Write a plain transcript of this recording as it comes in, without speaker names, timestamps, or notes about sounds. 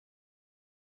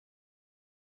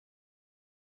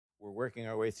We're working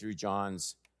our way through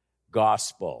John's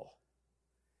gospel.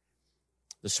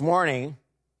 This morning,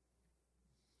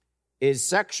 is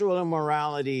sexual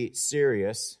immorality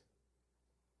serious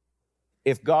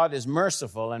if God is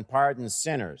merciful and pardons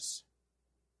sinners?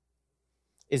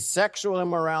 Is sexual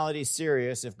immorality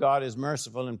serious if God is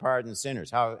merciful and pardons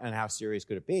sinners? How serious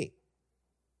could it be?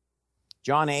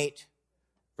 John 8,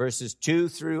 verses 2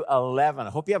 through 11.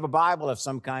 I hope you have a Bible of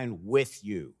some kind with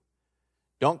you.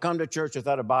 Don't come to church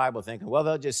without a Bible thinking, well,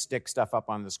 they'll just stick stuff up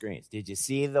on the screens. Did you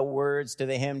see the words to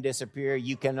the hymn disappear?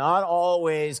 You cannot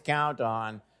always count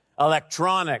on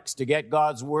electronics to get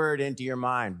God's word into your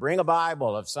mind. Bring a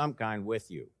Bible of some kind with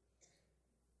you.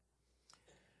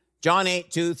 John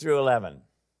 8, 2 through 11.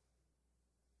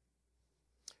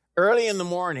 Early in the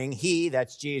morning, he,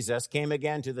 that's Jesus, came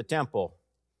again to the temple,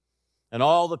 and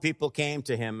all the people came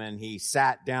to him, and he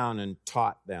sat down and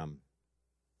taught them.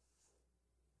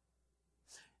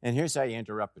 And here's how you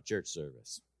interrupt a church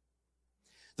service.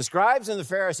 The scribes and the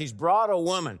Pharisees brought a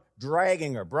woman,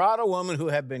 dragging her, brought a woman who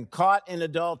had been caught in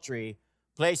adultery,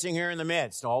 placing her in the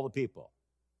midst, all the people.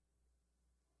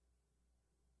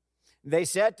 They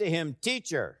said to him,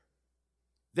 "Teacher,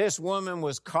 this woman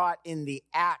was caught in the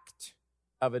act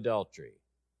of adultery."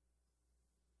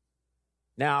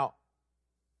 Now,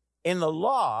 in the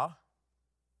law,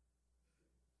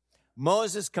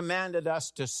 Moses commanded us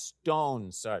to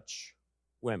stone such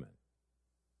women.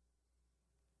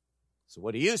 So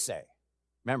what do you say?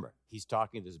 Remember, he's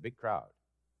talking to this big crowd.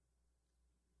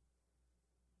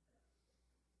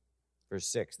 Verse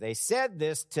 6, they said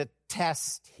this to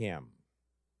test him.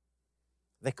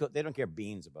 They don't care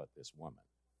beans about this woman.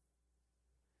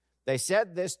 They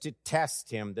said this to test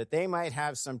him, that they might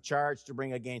have some charge to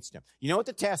bring against him. You know what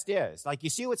the test is? Like, you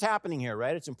see what's happening here,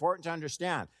 right? It's important to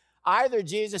understand. Either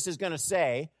Jesus is going to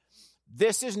say,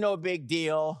 this is no big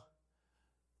deal,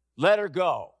 let her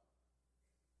go.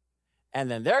 And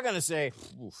then they're going to say,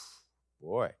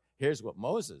 boy, here's what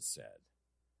Moses said.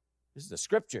 This is the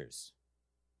scriptures.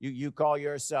 You call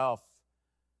yourself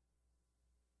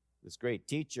this great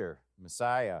teacher,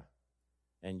 Messiah,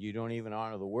 and you don't even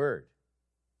honor the word.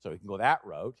 So he can go that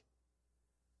route.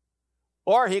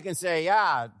 Or he can say,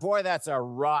 yeah, boy, that's a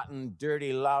rotten,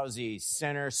 dirty, lousy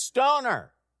sinner,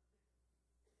 stoner.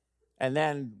 And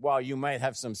then, while you might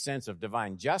have some sense of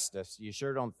divine justice, you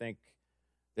sure don't think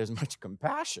there's much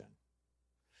compassion.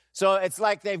 So it's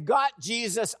like they've got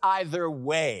Jesus either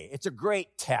way. It's a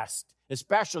great test,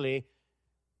 especially,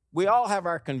 we all have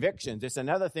our convictions. It's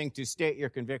another thing to state your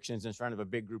convictions in front of a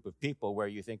big group of people where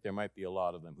you think there might be a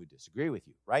lot of them who disagree with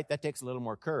you, right? That takes a little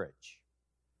more courage.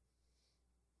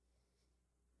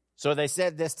 So they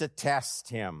said this to test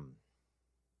him.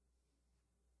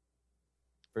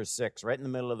 Verse 6, right in the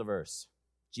middle of the verse.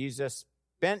 Jesus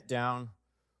bent down,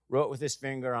 wrote with his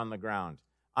finger on the ground.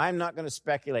 I'm not going to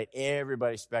speculate.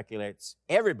 Everybody speculates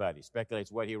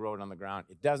what he wrote on the ground.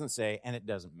 It doesn't say, and it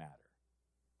doesn't matter.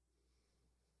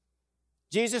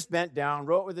 Jesus bent down,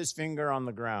 wrote with his finger on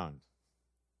the ground.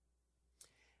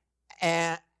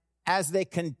 And as they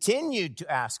continued to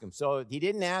ask him, so he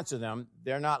didn't answer them,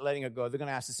 they're not letting it go. They're going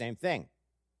to ask the same thing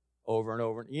over and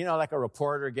over. You know, like a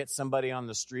reporter gets somebody on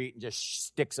the street and just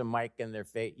sticks a mic in their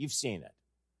face. You've seen it.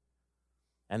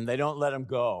 And they don't let him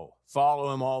go.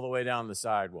 Follow him all the way down the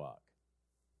sidewalk.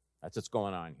 That's what's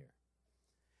going on here.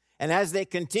 And as they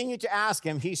continued to ask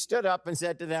him, he stood up and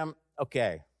said to them,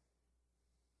 okay,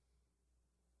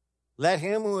 let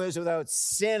him who is without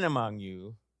sin among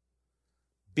you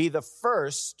be the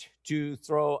first to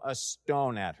throw a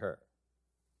stone at her.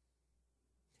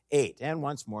 8, and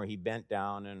once more he bent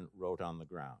down and wrote on the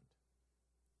ground.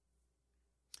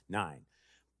 9,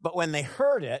 but when they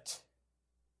heard it,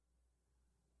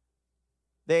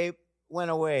 they went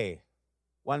away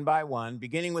one by one,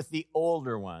 beginning with the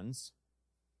older ones.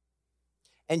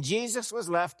 And Jesus was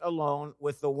left alone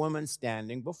with the woman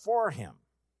standing before him.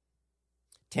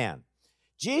 10,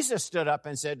 Jesus stood up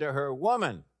and said to her,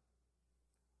 woman,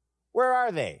 where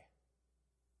are they?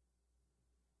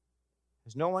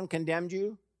 Has no one condemned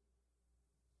you?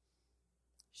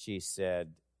 She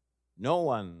said, no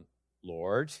one,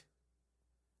 Lord.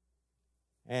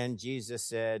 And Jesus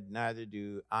said, neither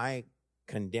do I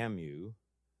condemn you.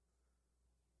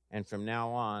 And from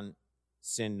now on,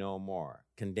 sin no more.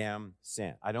 Condemn,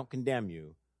 sin. I don't condemn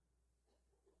you.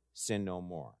 Sin no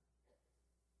more.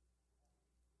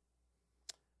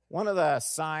 One of the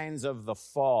signs of the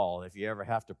fall, if you ever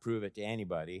have to prove it to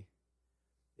anybody,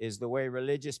 is the way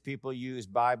religious people use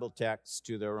Bible texts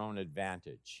to their own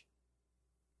advantage.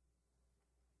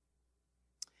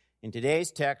 In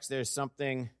today's text, there's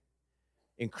something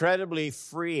incredibly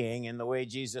freeing in the way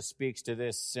Jesus speaks to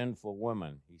this sinful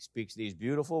woman. He speaks these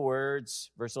beautiful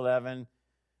words, verse 11,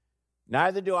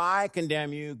 "Neither do I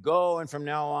condemn you. Go, and from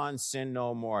now on sin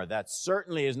no more." That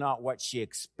certainly is not what she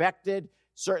expected,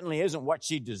 certainly isn't what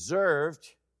she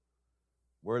deserved.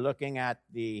 We're looking at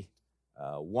the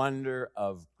wonder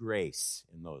of grace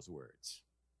in those words.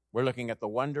 We're looking at the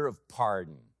wonder of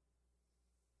pardon.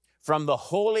 From the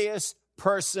holiest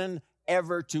person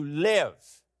ever to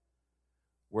live,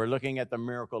 we're looking at the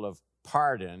miracle of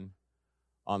pardon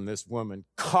on this woman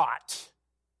caught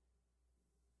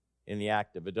in the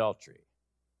act of adultery.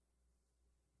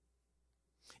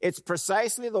 It's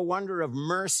precisely the wonder of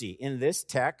mercy in this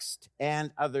text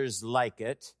and others like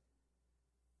it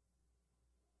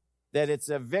that it's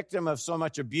a victim of so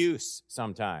much abuse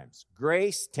sometimes.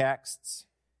 Grace texts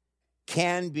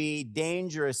can be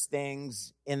dangerous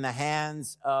things in the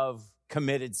hands of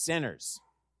committed sinners.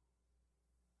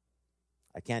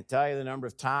 I can't tell you the number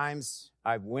of times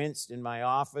I've winced in my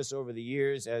office over the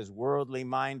years as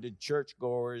worldly-minded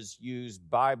churchgoers use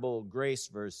Bible grace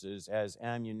verses as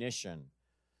ammunition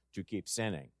to keep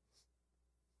sinning.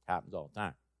 Happens all the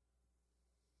time.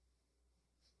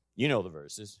 You know the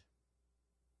verses.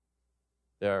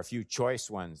 There are a few choice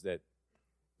ones that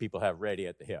people have ready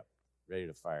at the hip, ready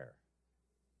to fire.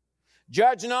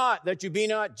 Judge not, that you be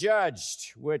not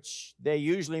judged, which they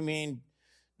usually mean,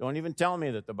 don't even tell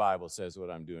me that the Bible says what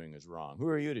I'm doing is wrong. Who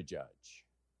are you to judge?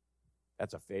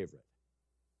 That's a favorite.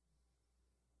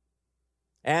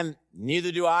 And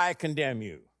neither do I condemn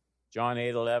you. John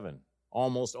 8:11,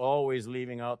 almost always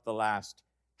leaving out the last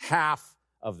half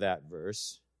of that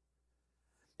verse.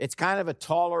 It's kind of a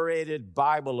tolerated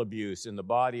Bible abuse in the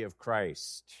body of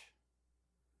Christ.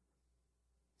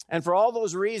 And for all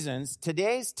those reasons,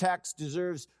 today's text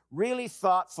deserves really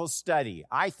thoughtful study,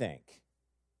 I think.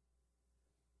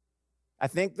 I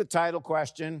think the title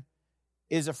question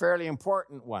is a fairly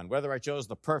important one, whether I chose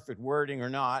the perfect wording or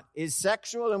not. Is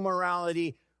sexual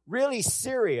immorality really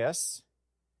serious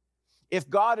if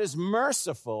God is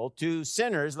merciful to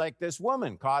sinners like this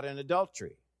woman caught in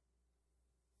adultery?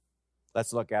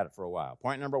 Let's look at it for a while.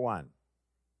 Point number one.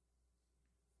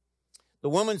 The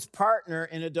woman's partner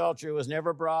in adultery was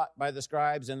never brought by the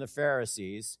scribes and the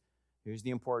Pharisees. Here's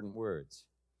the important words.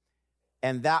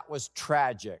 And that was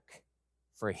tragic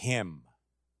for him.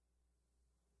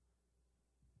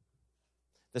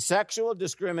 The sexual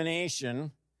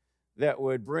discrimination that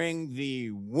would bring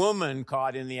the woman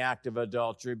caught in the act of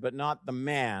adultery, but not the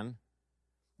man,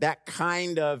 that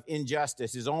kind of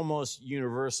injustice is almost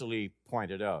universally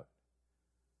pointed out.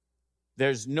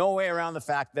 There's no way around the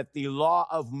fact that the law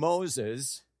of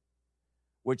Moses,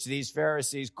 which these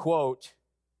Pharisees quote,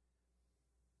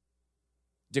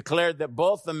 declared that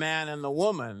both the man and the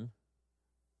woman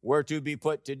were to be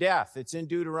put to death. It's in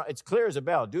it's clear as a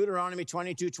bell. Deuteronomy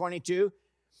 22:22.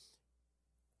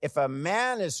 If a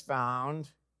man is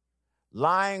found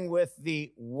lying with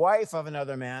the wife of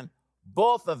another man,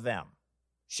 both of them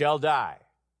shall die.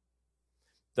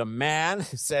 The man,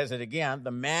 says it again,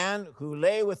 the man who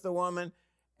lay with the woman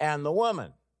and the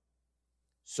woman.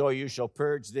 So you shall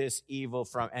purge this evil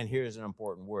from, and here's an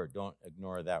important word, don't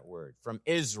ignore that word, from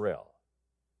Israel.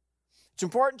 It's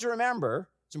important to remember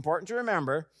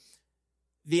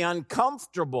the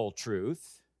uncomfortable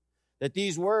truth that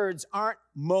these words aren't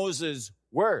Moses'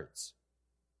 words.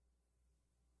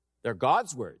 They're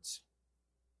God's words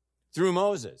through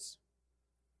Moses.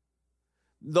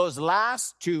 Those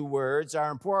last two words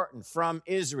are important, from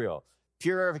Israel,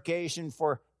 purification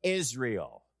for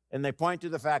Israel. And they point to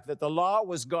the fact that the law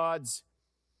was God's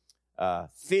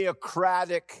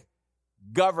theocratic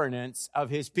governance of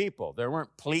his people. There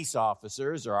weren't police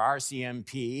officers or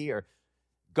RCMP, or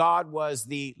God was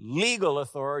the legal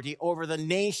authority over the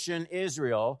nation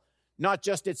Israel, not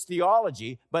just its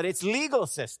theology, but its legal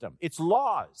system, its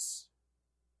laws.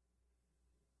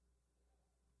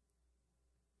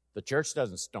 The church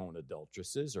doesn't stone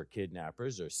adulteresses or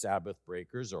kidnappers or Sabbath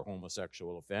breakers or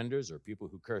homosexual offenders or people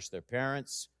who curse their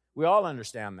parents. We all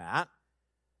understand that.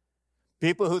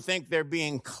 People who think they're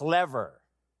being clever,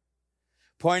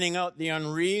 pointing out the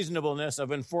unreasonableness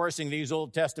of enforcing these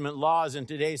Old Testament laws in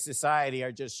today's society,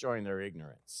 are just showing their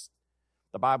ignorance.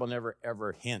 The Bible never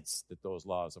ever hints that those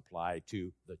laws apply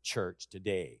to the church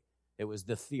today. It was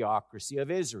the theocracy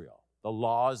of Israel, the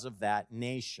laws of that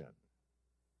nation.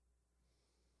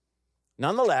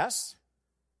 Nonetheless,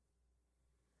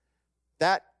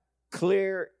 that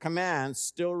clear command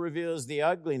still reveals the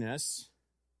ugliness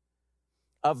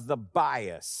of the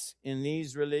bias in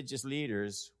these religious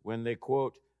leaders when they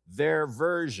quote their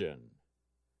version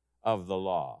of the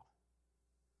law.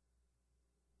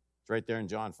 It's right there in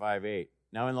John 5:8.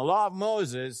 Now, in the law of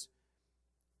Moses,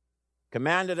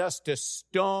 commanded us to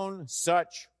stone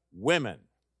such women.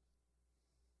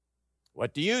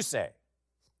 What do you say?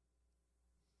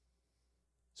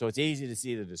 So it's easy to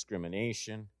see the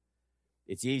discrimination.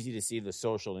 It's easy to see the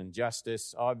social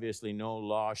injustice. Obviously, no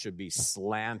law should be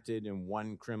slanted in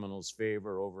one criminal's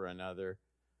favor over another.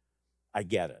 I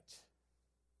get it.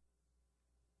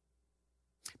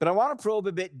 But I want to probe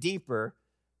a bit deeper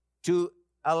to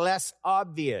a less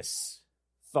obvious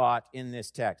thought in this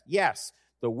text. Yes,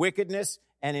 the wickedness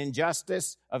and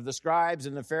injustice of the scribes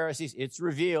and the Pharisees, it's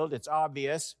revealed, it's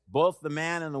obvious. Both the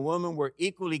man and the woman were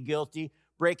equally guilty,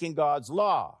 breaking God's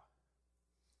law.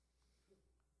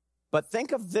 But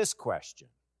think of this question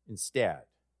instead.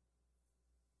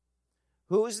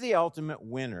 Who is the ultimate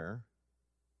winner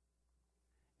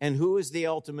and who is the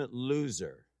ultimate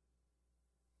loser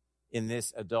in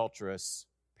this adulterous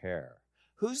pair?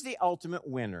 Who's the ultimate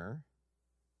winner?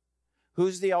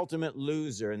 Who's the ultimate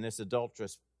loser in this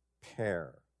adulterous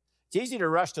pair? It's easy to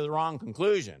rush to the wrong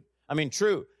conclusion. I mean,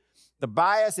 true, the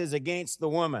bias is against the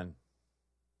woman.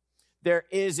 There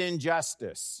is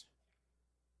injustice.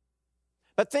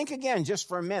 But think again just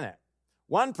for a minute.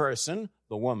 One person,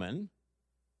 the woman,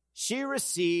 she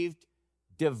received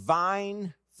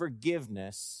divine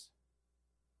forgiveness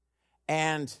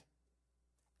and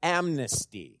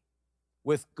amnesty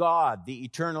with God, the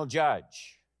eternal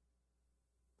judge.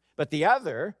 But the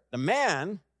other, the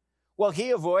man, well, he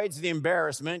avoids the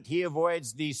embarrassment. He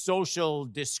avoids the social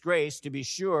disgrace, to be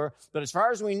sure. But as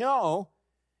far as we know,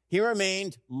 he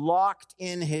remained locked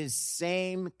in his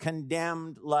same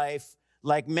condemned life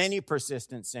like many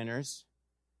persistent sinners.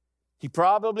 He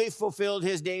probably fulfilled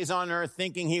his days on earth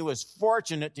thinking he was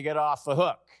fortunate to get off the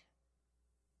hook.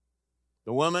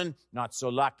 The woman, not so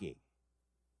lucky.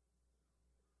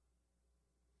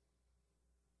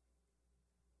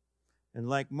 And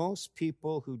like most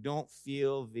people who don't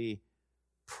feel the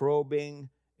probing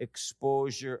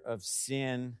exposure of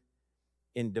sin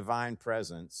in divine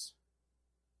presence,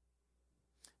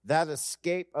 that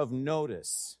escape of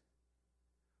notice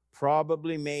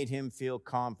probably made him feel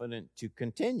confident to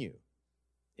continue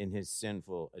in his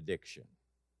sinful addiction.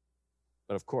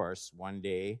 But of course, one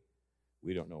day,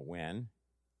 we don't know when,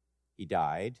 he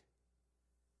died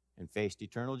and faced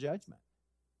eternal judgment.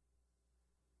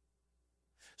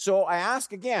 So I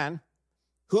ask again,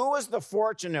 who was the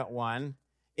fortunate one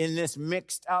in this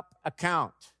mixed up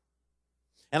account?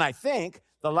 And I think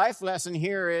the life lesson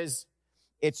here is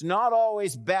it's not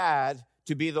always bad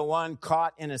to be the one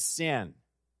caught in a sin.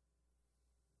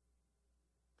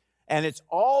 And it's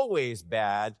always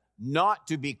bad not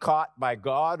to be caught by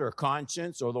God or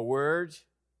conscience or the Word.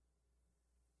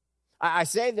 I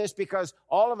say this because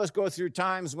all of us go through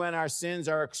times when our sins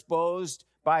are exposed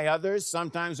by others,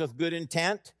 sometimes with good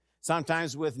intent,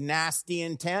 sometimes with nasty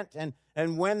intent.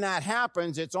 And when that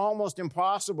happens, it's almost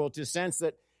impossible to sense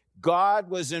that God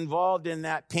was involved in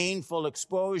that painful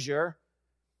exposure.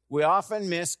 We often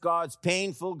miss God's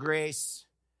painful grace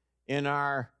in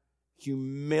our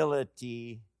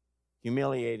humiliating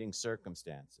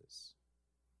circumstances.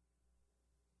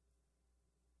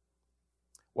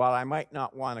 While I might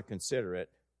not want to consider it,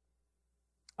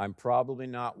 I'm probably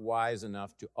not wise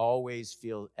enough to always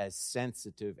feel as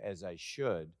sensitive as I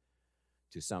should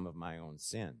to some of my own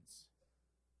sins.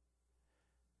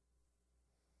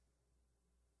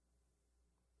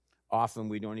 Often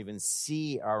we don't even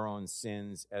see our own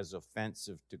sins as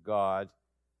offensive to God,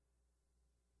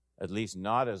 at least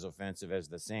not as offensive as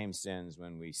the same sins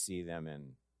when we see them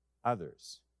in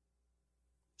others.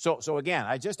 So again,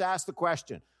 I just asked the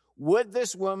question, would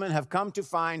this woman have come to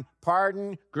find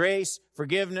pardon, grace,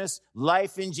 forgiveness,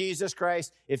 life in Jesus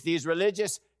Christ if these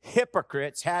religious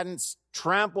hypocrites hadn't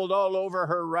trampled all over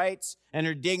her rights and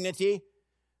her dignity?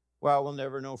 Well, we'll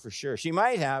never know for sure. She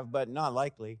might have, but not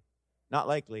likely. Not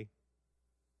likely.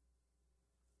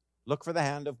 Look for the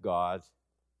hand of God,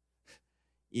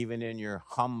 even in your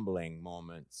humbling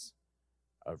moments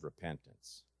of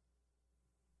repentance.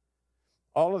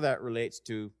 All of that relates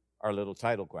to our little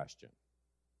title question.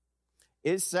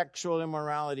 Is sexual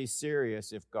immorality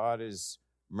serious if God is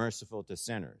merciful to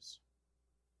sinners?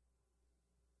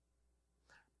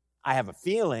 I have a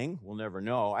feeling, we'll never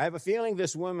know, I have a feeling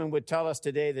this woman would tell us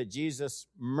today that Jesus'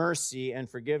 mercy and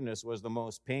forgiveness was the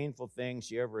most painful thing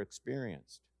she ever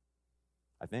experienced.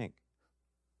 I think.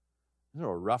 It was a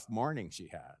rough morning she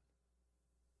had.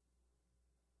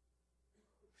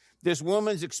 This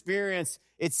woman's experience,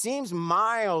 it seems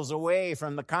miles away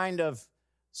from the kind of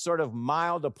sort of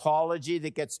mild apology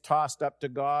that gets tossed up to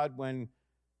God when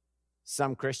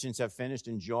some Christians have finished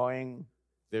enjoying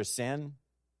their sin.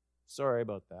 Sorry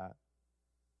about that.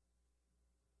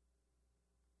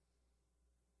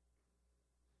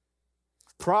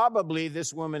 Probably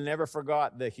this woman never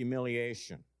forgot the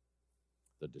humiliation,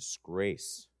 the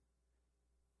disgrace,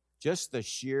 just the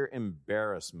sheer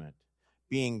embarrassment,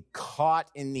 being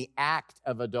caught in the act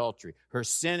of adultery, her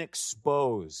sin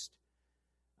exposed.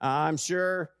 I'm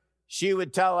sure she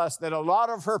would tell us that a lot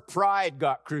of her pride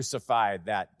got crucified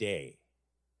that day.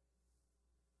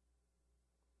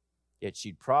 Yet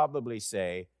she'd probably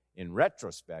say, in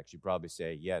retrospect, she'd probably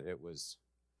say, yeah, it was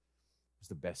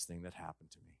the best thing that happened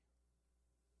to me.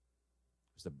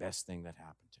 It was the best thing that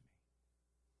happened to me.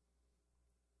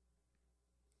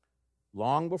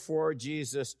 Long before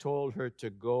Jesus told her to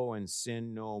go and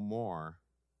sin no more,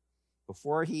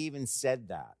 before he even said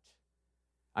that,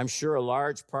 I'm sure a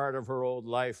large part of her old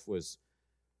life was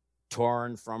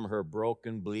torn from her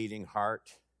broken, bleeding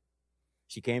heart.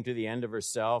 She came to the end of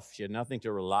herself. She had nothing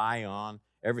to rely on.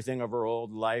 Everything of her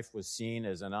old life was seen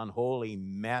as an unholy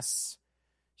mess.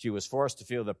 She was forced to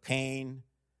feel the pain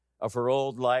of her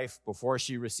old life before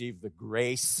she received the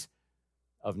grace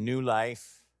of new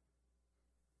life.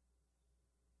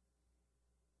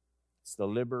 It's the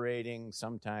liberating,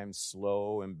 sometimes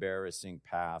slow, embarrassing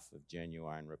path of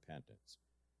genuine repentance.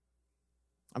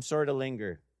 I'm sorry to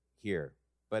linger here,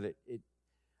 but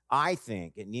I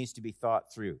think it needs to be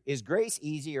thought through. Is grace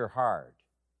easy or hard?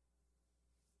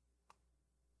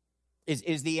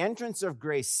 Is the entrance of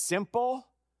grace simple?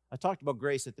 I talked about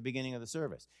grace at the beginning of the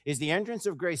service. Is the entrance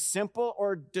of grace simple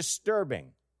or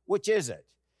disturbing? Which is it?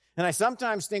 And I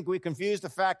sometimes think we confuse the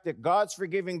fact that God's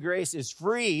forgiving grace is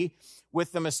free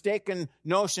with the mistaken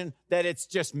notion that it's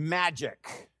just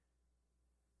magic.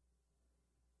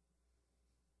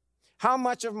 How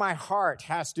much of my heart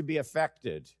has to be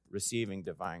affected receiving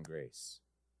divine grace?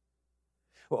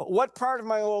 What part of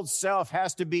my old self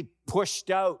has to be pushed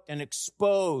out and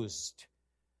exposed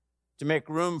to make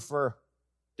room for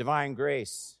divine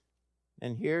grace?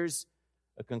 And here's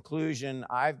a conclusion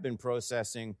I've been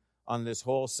processing on this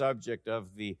whole subject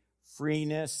of the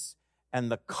freeness and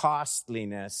the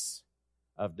costliness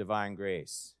of divine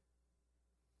grace.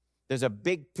 There's a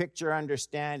big picture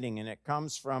understanding, and it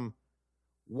comes from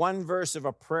one verse of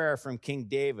a prayer from King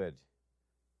David,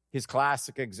 his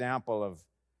classic example of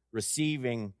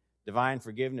receiving divine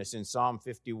forgiveness in Psalm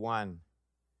 51.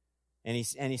 And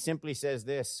he simply says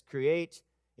this: create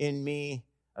in me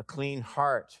a clean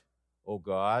heart, O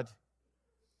God.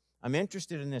 I'm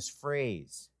interested in this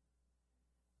phrase.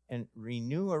 And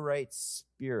renew a right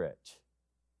spirit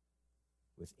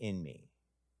within me.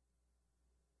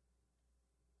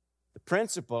 The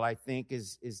principle, I think,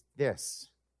 is this.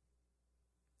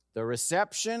 The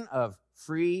reception of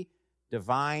free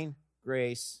divine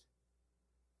grace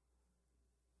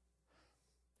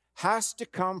has to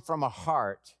come from a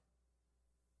heart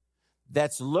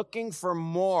that's looking for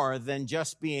more than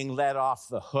just being let off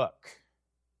the hook.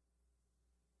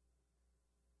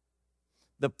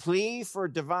 The plea for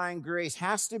divine grace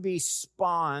has to be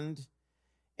spawned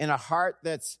in a heart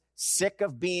that's sick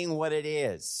of being what it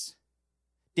is.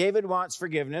 David wants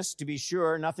forgiveness, to be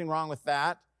sure, nothing wrong with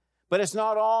that. But it's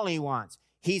not all he wants.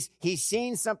 He's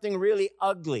seen something really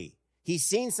ugly. He's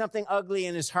seen something ugly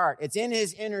in his heart. It's in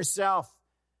his inner self.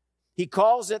 He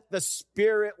calls it the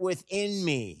spirit within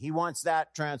me. He wants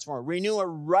that transformed. Renew a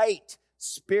right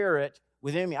spirit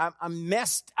within me. I'm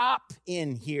messed up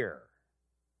in here.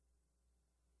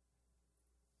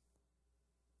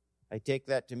 I take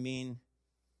that to mean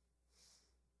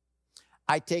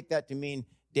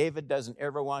David doesn't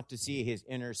ever want to see his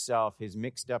inner self, his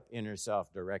mixed up inner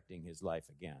self, directing his life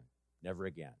again. Never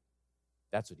again.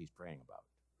 That's what he's praying about.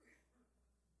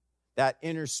 That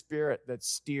inner spirit that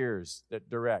steers, that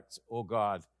directs. Oh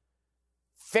God,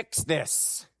 fix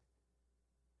this.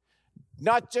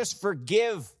 Not just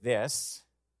forgive this.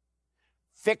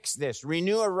 Fix this.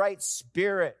 Renew a right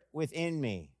spirit within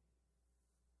me.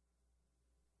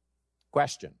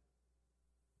 Question.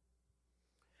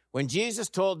 When Jesus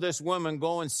told this woman,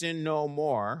 go and sin no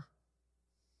more,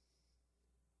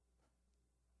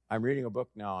 I'm reading a book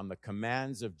now on the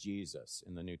commands of Jesus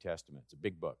in the New Testament. It's a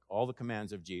big book. All the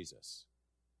commands of Jesus.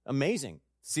 Amazing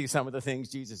to see some of the things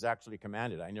Jesus actually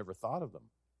commanded. I never thought of them.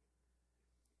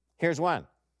 Here's one.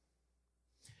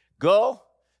 Go,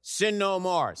 sin no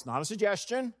more. It's not a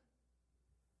suggestion.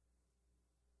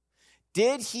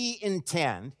 Did he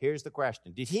intend, here's the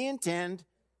question, did he intend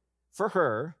for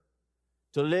her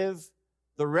to live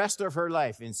the rest of her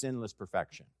life in sinless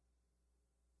perfection?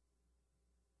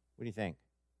 What do you think?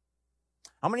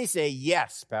 How many say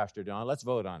yes, Pastor Don? Let's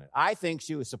vote on it. I think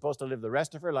she was supposed to live the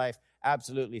rest of her life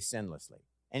absolutely sinlessly.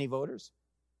 Any voters?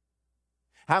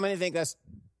 How many think that's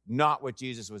not what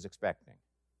Jesus was expecting?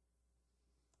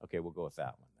 Okay, we'll go with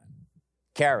that one then.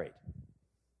 Carried.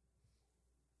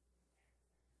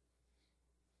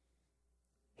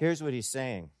 Here's what he's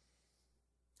saying.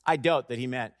 I doubt that he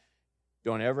meant,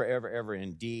 don't ever, ever, ever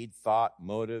in deed, thought,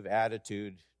 motive,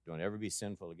 attitude, don't ever be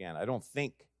sinful again. I don't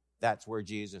think that's where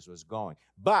Jesus was going.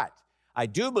 But I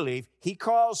do believe he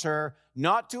calls her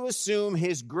not to assume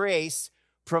his grace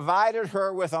provided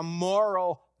her with a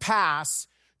moral pass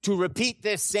to repeat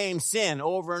this same sin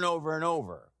over and over and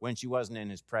over when she wasn't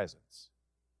in his presence.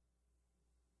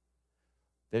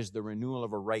 There's the renewal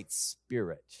of a right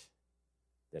spirit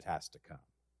that has to come.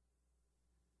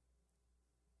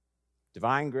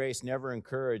 Divine grace never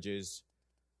encourages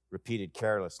repeated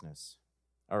carelessness.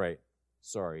 All right,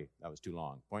 sorry, that was too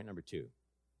long. Point number 2.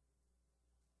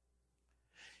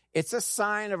 It's a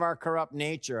sign of our corrupt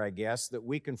nature, I guess, that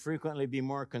we can frequently be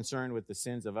more concerned with the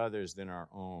sins of others than our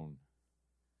own.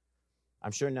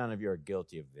 I'm sure none of you are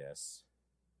guilty of this.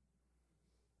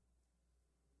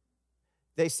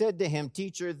 They said to him,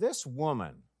 "Teacher, this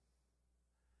woman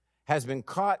has been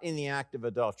caught in the act of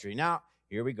adultery." Now,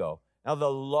 here we go. Now,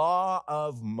 the law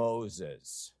of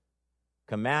Moses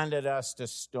commanded us to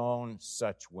stone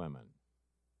such women.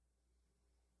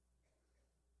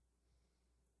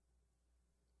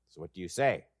 So what do you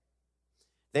say?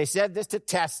 They said this to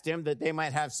test him, that they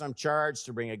might have some charge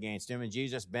to bring against him. And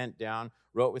Jesus bent down,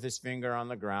 wrote with his finger on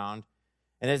the ground.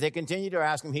 And as they continued to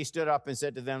ask him, he stood up and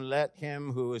said to them, "Let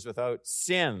him who is without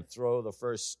sin throw the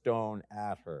first stone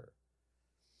at her."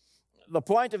 The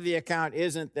point of the account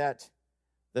isn't that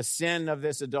the sin of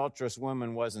this adulterous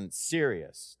woman wasn't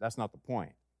serious. That's not the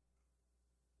point.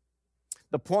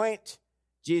 The point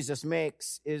Jesus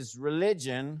makes is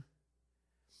religion,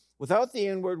 without the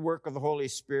inward work of the Holy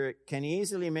Spirit, can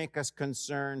easily make us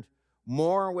concerned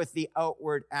more with the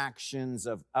outward actions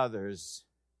of others,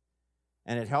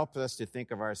 and it helps us to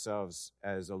think of ourselves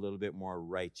as a little bit more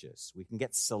righteous. We can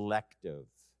get selective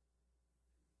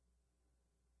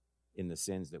in the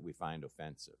sins that we find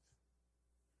offensive.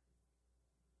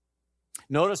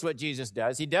 Notice what Jesus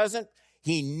does.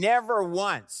 He never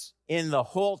once in the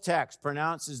whole text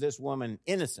pronounces this woman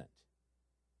innocent.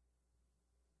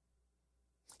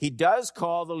 He does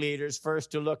call the leaders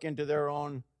first to look into their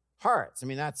own hearts. I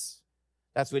mean, that's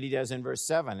what he does in verse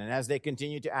 7. And as they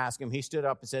continued to ask him, he stood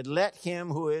up and said, "Let him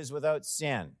who is without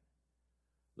sin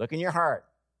look in your heart,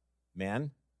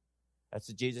 men." That's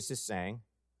what Jesus is saying.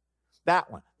 That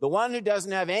one. The one who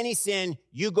doesn't have any sin,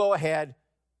 you go ahead.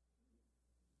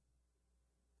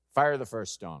 Fire the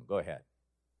first stone. Go ahead.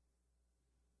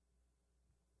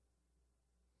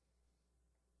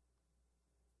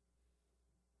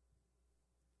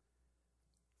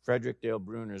 Frederick Dale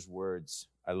Bruner's words,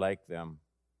 I like them.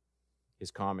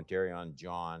 His commentary on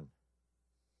John.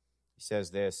 He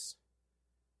says this,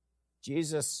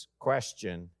 Jesus'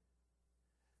 question,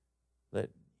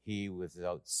 "Let he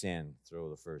without sin throw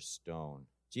the first stone."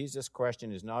 Jesus'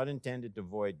 question is not intended to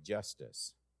void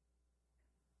justice.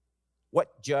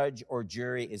 What judge or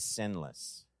jury is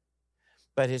sinless?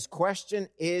 But his question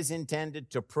is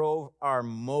intended to probe our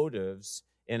motives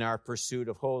in our pursuit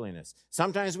of holiness.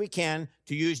 Sometimes we can,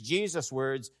 to use Jesus'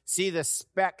 words, see the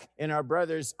speck in our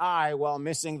brother's eye while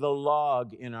missing the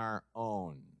log in our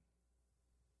own.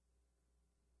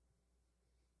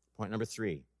 Point number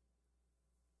 3.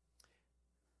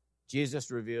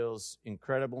 Jesus reveals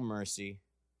incredible mercy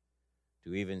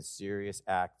to even serious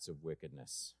acts of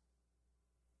wickedness.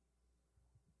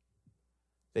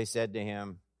 They said to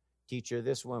him, "Teacher,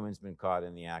 this woman's been caught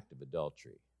in the act of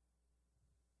adultery."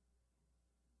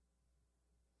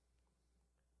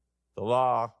 The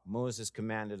law, Moses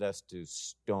commanded us to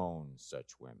stone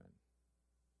such women.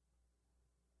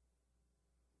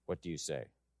 What do you say?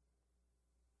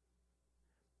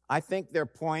 I think their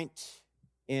point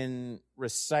in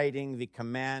reciting the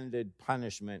commanded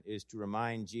punishment is to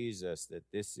remind Jesus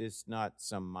that this is not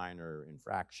some minor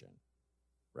infraction,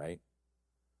 right?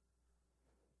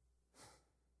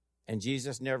 And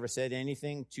Jesus never said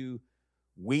anything to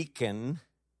weaken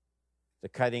the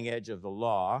cutting edge of the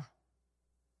law.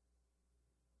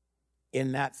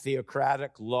 In that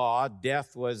theocratic law,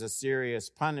 death was a serious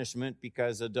punishment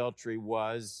because adultery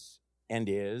was and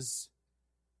is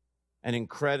an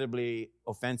incredibly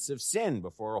offensive sin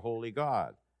before a holy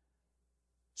God.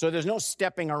 So there's no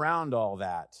stepping around all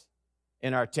that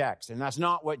in our text, and that's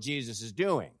not what Jesus is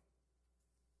doing.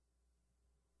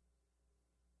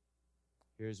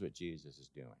 Here's what Jesus is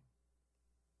doing.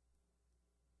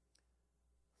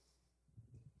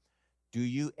 Do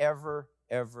you ever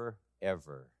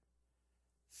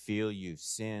feel you've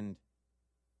sinned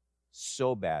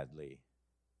so badly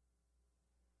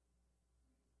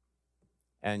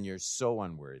and you're so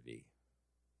unworthy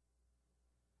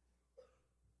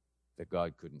that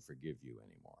God couldn't forgive you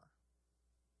anymore?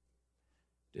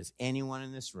 Does anyone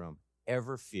in this room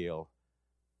ever feel,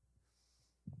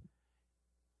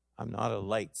 I'm not a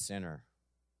light sinner.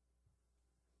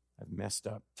 I've messed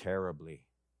up terribly.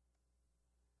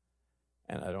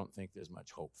 And I don't think there's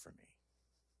much hope for me.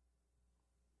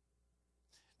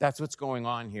 That's what's going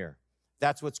on here.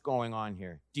 That's what's going on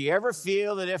here. Do you ever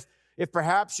feel that if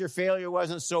perhaps your failure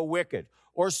wasn't so wicked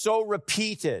or so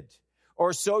repeated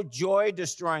or so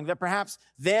joy-destroying, that perhaps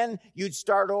then you'd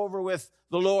start over with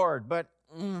the Lord? But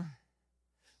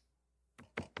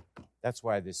that's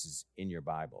why this is in your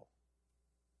Bible.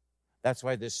 That's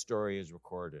why this story is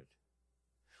recorded.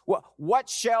 What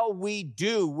shall we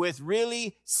do with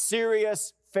really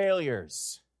serious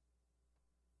failures?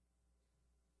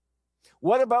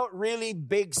 What about really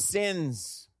big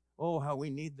sins? Oh, how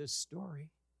we need this story.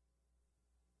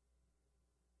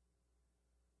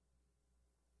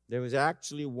 There was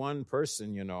actually one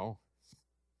person,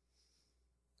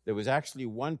 There was actually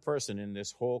one person in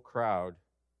this whole crowd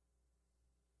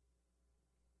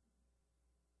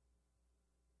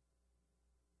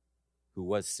who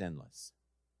was sinless.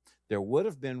 There would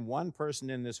have been one person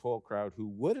in this whole crowd who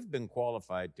would have been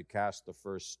qualified to cast the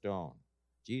first stone.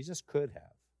 Jesus could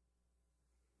have.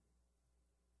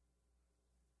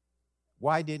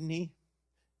 Why didn't he?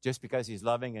 Just because he's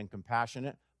loving and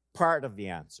compassionate? Part of the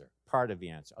answer. Part of the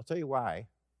answer. I'll tell you why.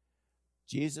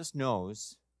 Jesus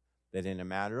knows that in a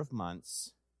matter of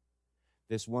months,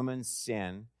 this woman's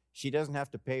sin, she doesn't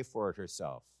have to pay for it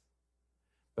herself.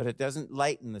 But it doesn't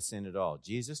lighten the sin at all.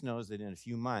 Jesus knows that in a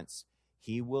few months,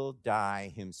 he will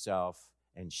die himself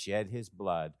and shed his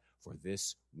blood for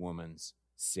this woman's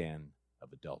sin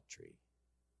of adultery.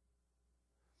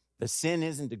 The sin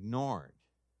isn't ignored.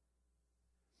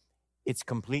 It's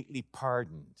completely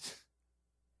pardoned.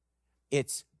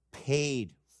 It's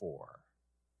paid for.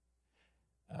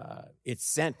 Its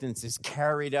sentence is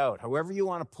carried out, however you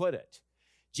want to put it.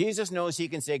 Jesus knows he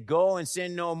can say, go and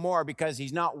sin no more, because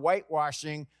he's not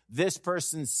whitewashing this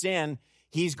person's sin.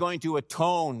 He's going to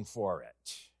atone for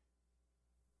it.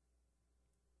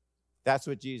 That's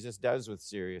what Jesus does with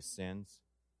serious sins.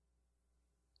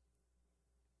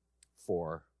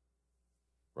 4.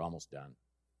 We're almost done.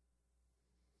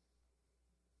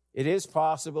 It is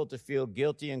possible to feel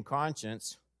guilty in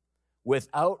conscience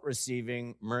without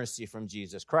receiving mercy from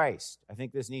Jesus Christ. I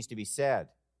think this needs to be said.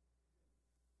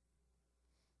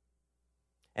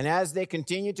 And as they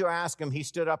continued to ask him, he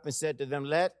stood up and said to them,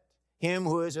 let him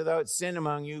who is without sin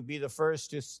among you be the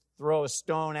first to throw a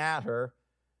stone at her.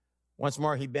 Once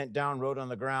more he bent down, wrote on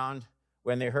the ground.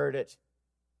 When they heard it,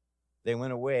 they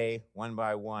went away one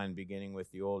by one, beginning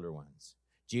with the older ones.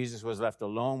 Jesus was left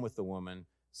alone with the woman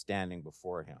standing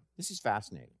before him. This is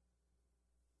fascinating.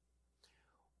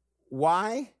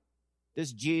 Why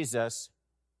does Jesus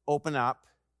open up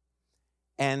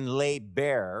and lay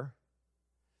bare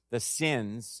the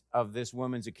sins of this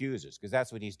woman's accusers? Because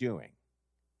that's what he's doing.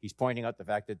 He's pointing out the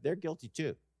fact that they're guilty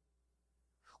too.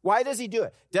 Why does he do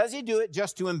it? Does he do it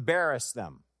just to embarrass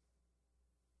them?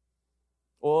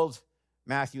 Old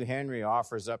Matthew Henry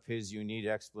offers up his unique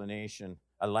explanation.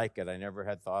 I like it. I never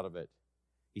had thought of it.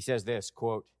 He says this,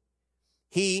 quote,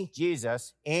 he,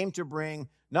 Jesus, aimed to bring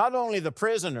not only the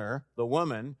prisoner, the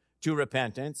woman, to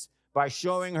repentance by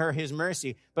showing her his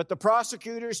mercy, but the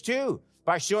prosecutors too,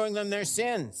 by showing them their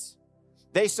sins.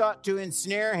 They sought to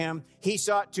ensnare him. He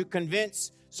sought to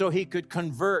convince so he could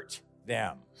convert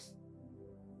them.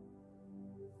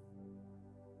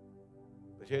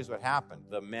 But here's what happened.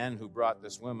 The men who brought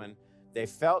this woman, they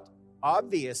felt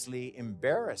obviously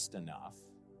embarrassed enough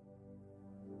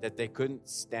that they couldn't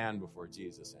stand before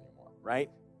Jesus anymore,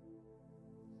 right?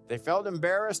 They felt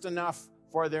embarrassed enough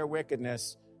for their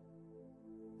wickedness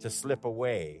to slip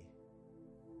away,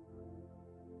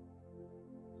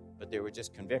 but they were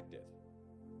just convicted.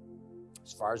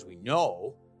 As far as we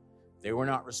know, they were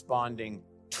not responding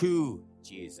to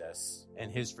Jesus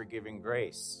and his forgiving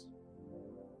grace.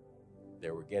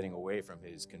 They were getting away from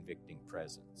his convicting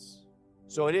presence.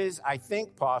 So it is, I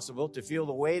think, possible to feel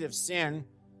the weight of sin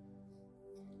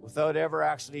without ever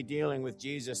actually dealing with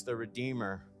Jesus, the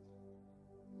Redeemer.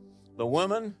 The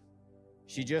woman,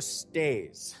 she just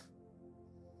stays.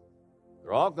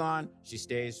 They're all gone. She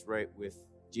stays right with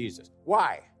Jesus.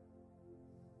 Why?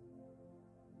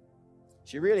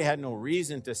 She really had no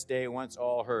reason to stay once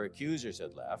all her accusers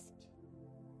had left.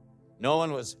 No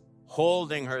one was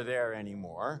holding her there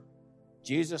anymore.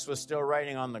 Jesus was still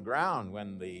writing on the ground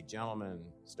when the gentlemen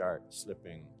start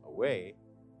slipping away.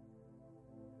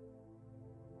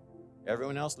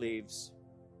 Everyone else leaves.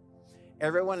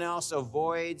 Everyone else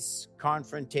avoids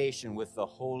confrontation with the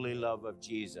holy love of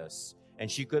Jesus. And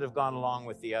she could have gone along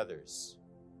with the others.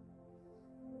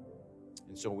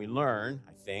 And so we learn,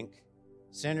 I think,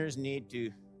 Sinners need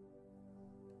to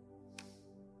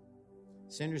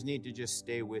just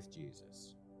stay with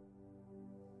Jesus.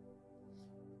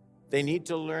 They need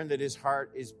to learn that his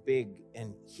heart is big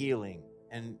and healing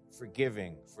and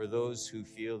forgiving for those who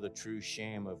feel the true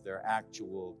shame of their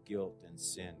actual guilt and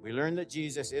sin. We learn that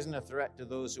Jesus isn't a threat to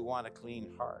those who want a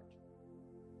clean heart.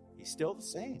 He's still the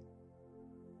same.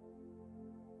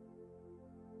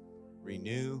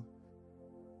 Renew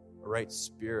a right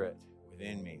spirit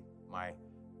within me. My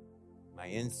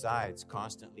insides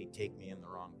constantly take me in the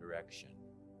wrong direction.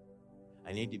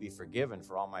 I need to be forgiven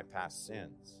for all my past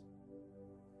sins.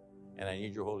 And I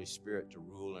need your Holy Spirit to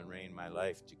rule and reign my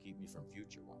life to keep me from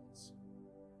future ones.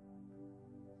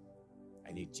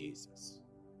 I need Jesus.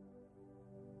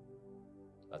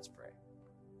 Let's pray.